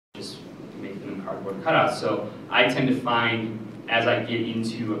cardboard cutouts. So I tend to find, as I get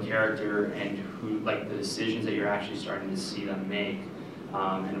into a character and who, like the decisions that you're actually starting to see them make,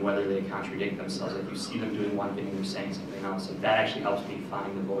 and whether they contradict themselves, like you see them doing one thing and they're saying something else, and that actually helps me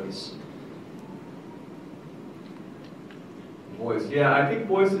find the voice. Voice, yeah, I think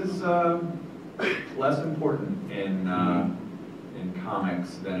voice is less important in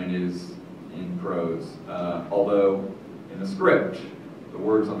comics than it is in prose. Although in the script, the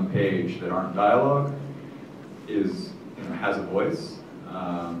words on the page that aren't dialogue has a voice.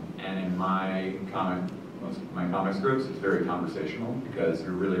 And in most of my comic scripts, it's very conversational because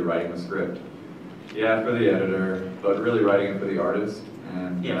you're really writing the script, yeah, for the editor, but really writing it for the artist.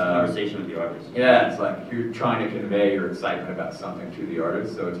 And yeah, it's a conversation with the artist. Yeah, it's like you're trying to convey your excitement about something to the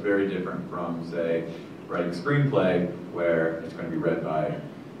artist, so it's very different from, say, writing a screenplay where it's going to be read by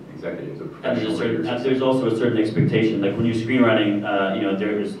executives or professional writers. There's also a certain expectation, like when you're screenwriting,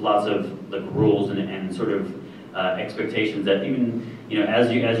 there's lots of like rules and sort of expectations that even, as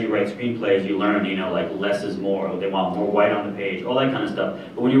you write screenplays, you learn, like less is more. They want more white on the page, all that kind of stuff.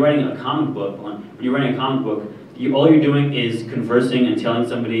 But when you're writing a comic book, all you're doing is conversing and telling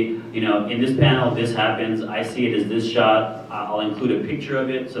somebody, in this panel this happens. I see it as this shot. I'll include a picture of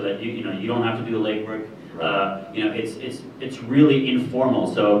it so that you don't have to do the legwork. It's really informal,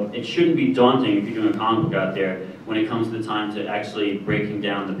 so it shouldn't be daunting if you're doing a comic book out there when it comes to the time to actually breaking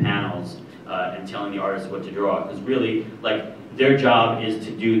down the panels and telling the artist what to draw. Because really, like, their job is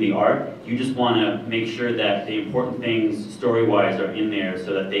to do the art. You just want to make sure that the important things story-wise are in there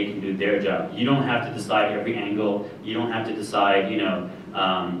so that they can do their job. You don't have to decide every angle. You don't have to decide,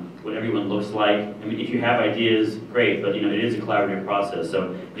 what everyone looks like. I mean, if you have ideas, great, but it is a collaborative process.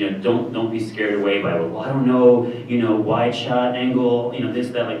 So don't be scared away by, well, I don't know, wide shot, angle, this,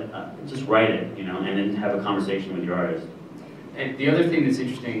 that. Like, just write it, and then have a conversation with your artist. And the other thing that's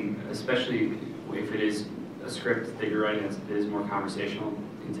interesting, especially if it is a script that you're writing that is more conversational,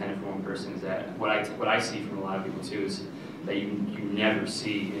 intended for one person, is that what I see from a lot of people too is that you never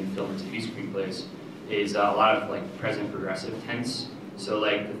see in film and TV screenplays is a lot of like present progressive tense. So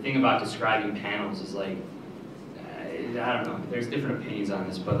like the thing about describing panels is like, I don't know, there's different opinions on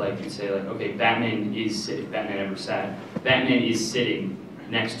this, but like you'd say like, okay, Batman is sitting, if Batman ever sat, Batman is sitting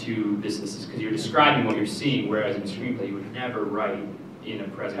next to this because you're describing what you're seeing, whereas in a screenplay you would never write in a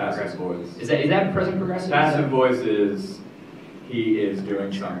present passive progressive voice. Is that present progressive? Passive voice is he is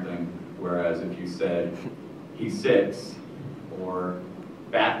doing something, whereas if you said he sits or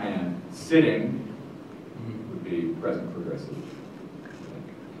Batman sitting would be present progressive.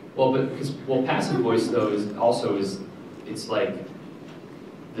 Well, passive voice though it's like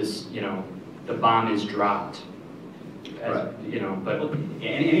this, the bomb is dropped. Right. But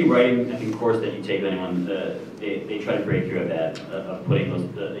any writing, I think, course that you take, anyone, they try to break through of that, of putting those,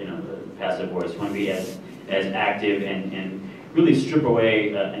 the passive voice. You want to be as active and really strip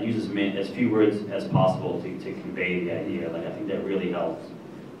away and use as few words as possible to convey the idea. Like, I think that really helps.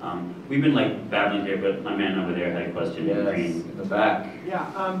 We've been like babbling here, but my man over there had a question. Yes, in the back.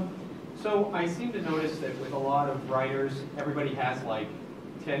 Yeah. So I seem to notice that with a lot of writers, everybody has like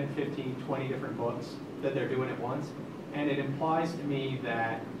 10, 15, 20 different books that they're doing at once. And it implies to me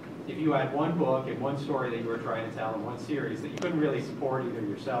that if you had one book and one story that you were trying to tell in one series, that you couldn't really support either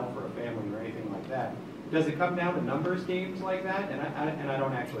yourself or a family or anything like that. Does it come down to numbers games like that? And I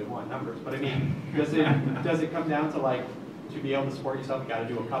don't actually want numbers, but I mean, does it come down to like, to be able to support yourself, you got to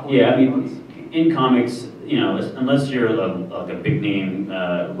do a couple of books? In comics, unless you're like a big name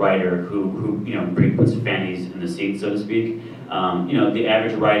writer who puts fannies in the seat, so to speak, the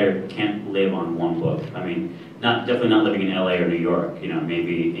average writer can't live on one book. I mean, definitely not living in LA or New York.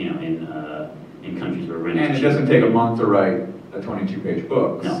 Maybe in countries where rent. And it doesn't take a month to write a 22-page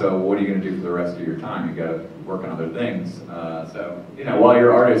book. No. So what are you going to do for the rest of your time? You got to work on other things. So while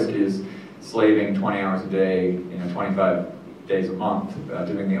your artist is slaving 20 hours a day, 25 days a month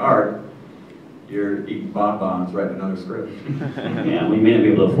doing the art, you're eating bonbons, writing another script. Yeah, we may not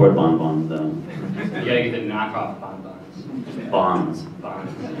be able to afford bonbons though. You gotta get the knockoff bonbons. Bonds.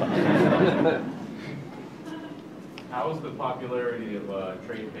 How has the popularity of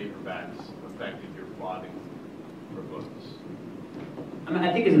trade paperbacks affected your plotting for books? I mean,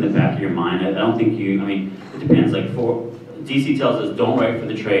 I think it's in the back of your mind. I don't think it depends. Like, DC tells us, don't write for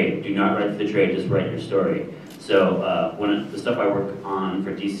the trade. Do not write for the trade, just write your story. So when the stuff I work on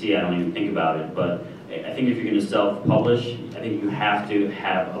for DC, I don't even think about it. But I think if you're going to self-publish, I think you have to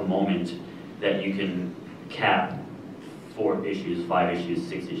have a moment that you can cap 4 issues, 5 issues,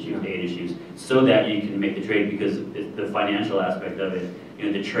 6 issues, 8 issues, so that you can make the trade, because the financial aspect of it,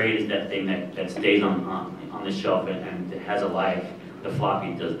 the trade is that thing that stays on the shelf and has a life. The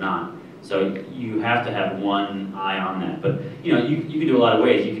floppy does not. So you have to have one eye on that. But you know, you can do a lot of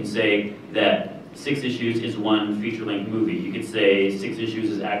ways. You can say that 6 issues is one feature-length movie. You could say 6 issues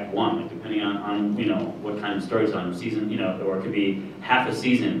is Act 1, like, depending on you know what kind of story it's on, season, you know, or it could be half a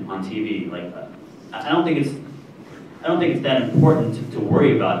season on TV. Like, I don't think it's that important to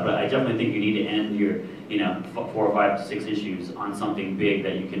worry about, but I definitely think you need to end your, you know, 4 or 5 to 6 issues on something big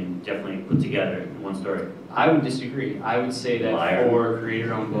that you can definitely put together in one story. I would disagree. I would say that Liar. for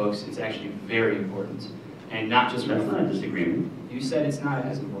creator-owned books, it's actually very important, and not just. That's not a disagreement. You said it's not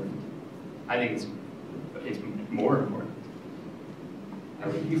as important. I think it's more important.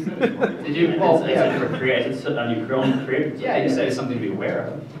 You said it's more. Did you? Well, yeah. For it's on your own creative. Yeah, you said it's something to be aware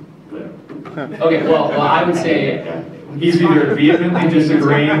of. Yeah. Okay, well, I would say He's either vehemently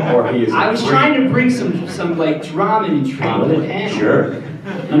disagreeing or he is. I was trying to bring some like drama and intrigue to the panel. Sure.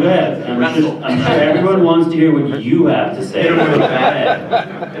 No, go ahead. I'm sure everyone wants to hear what you have to say. Hit him with a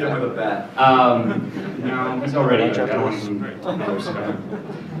bat. Hit him with a bat. No, he's already. I don't want him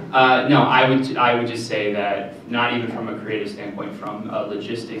no, I would just say that not even from a creative standpoint, from a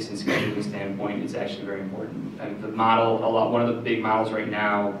logistics and scheduling standpoint, it's actually very important. And the model, one of the big models right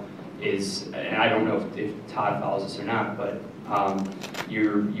now is, and I don't know if Todd follows this or not, but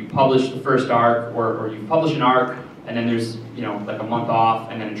you publish the first arc, or you publish an arc, and then there's, you know, like a month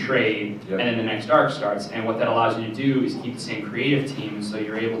off, and then a trade, Yep. and then the next arc starts. And what that allows you to do is keep the same creative team, so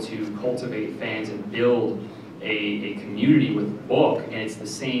you're able to cultivate fans and build a community with the book, and it's the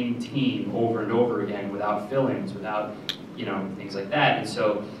same team over and over again without fill-ins, without, you know, things like that. And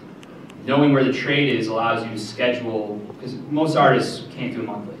so knowing where the trade is allows you to schedule, because most artists can't do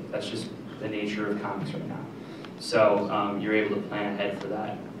monthly. That's just the nature of comics right now. So you're able to plan ahead for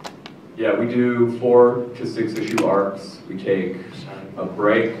that. Yeah, we do 4 to 6 issue arcs. We take a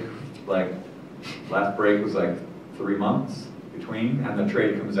break, like last break was like 3 months between, and the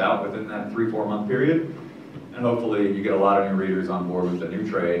trade comes out within that 3-4 month period. And hopefully you get a lot of new readers on board with the new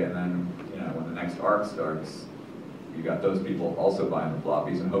trade, and then, you know, when the next arc starts, you got those people also buying the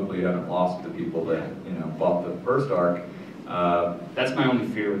floppies, and hopefully you haven't lost the people that, you know, bought the first arc. That's my only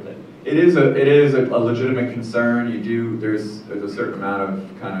fear with it. It is a legitimate concern. There's a certain amount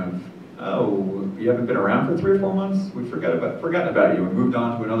of kind of, oh, you haven't been around for 3 or 4 months? We've forgotten about you and moved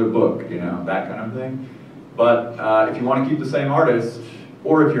on to another book, you know, that kind of thing. But if you want to keep the same artist,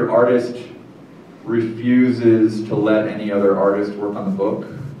 or if your artist refuses to let any other artist work on the book,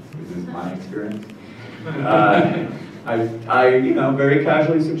 this is my experience, I you know, very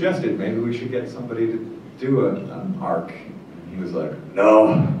casually suggested maybe we should get somebody to do an arc. And he was like,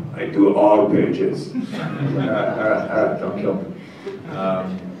 no, I do all pages. I was like, all right, don't kill me.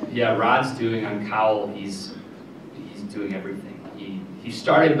 Yeah, Rod's doing on Cowl, he's doing everything. He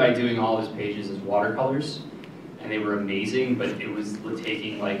started by doing all his pages as watercolors, and they were amazing, but it was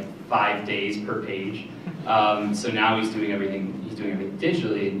taking like 5 days per page. So now he's doing everything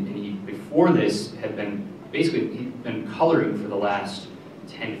digitally, and he, before this, had been, basically, he'd been coloring for the last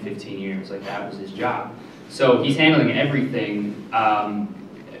 10 to 15 years, like that was his job. So he's handling everything,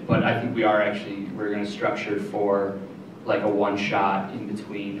 but I think we're gonna structure for like a one-shot in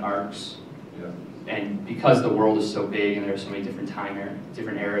between arcs. Yeah. And because the world is so big and there are so many different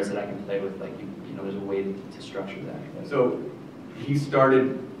different eras that I can play with, like, you know, there's a way to structure that. So he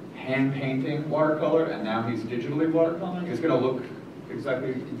started hand painting watercolor, and now he's digitally watercoloring. It's going to look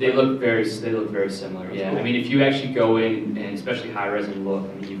exactly. They look very similar. That's Yeah. cool. I mean, if you actually go in and especially high res and look,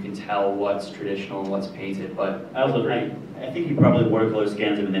 I mean, you can tell what's traditional and what's painted. But I think he probably watercolor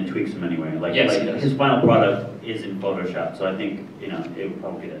scans them and then tweaks them anyway. Yes, he does. His final product is in Photoshop, so I think, you know, it would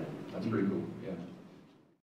probably be that. That's pretty cool.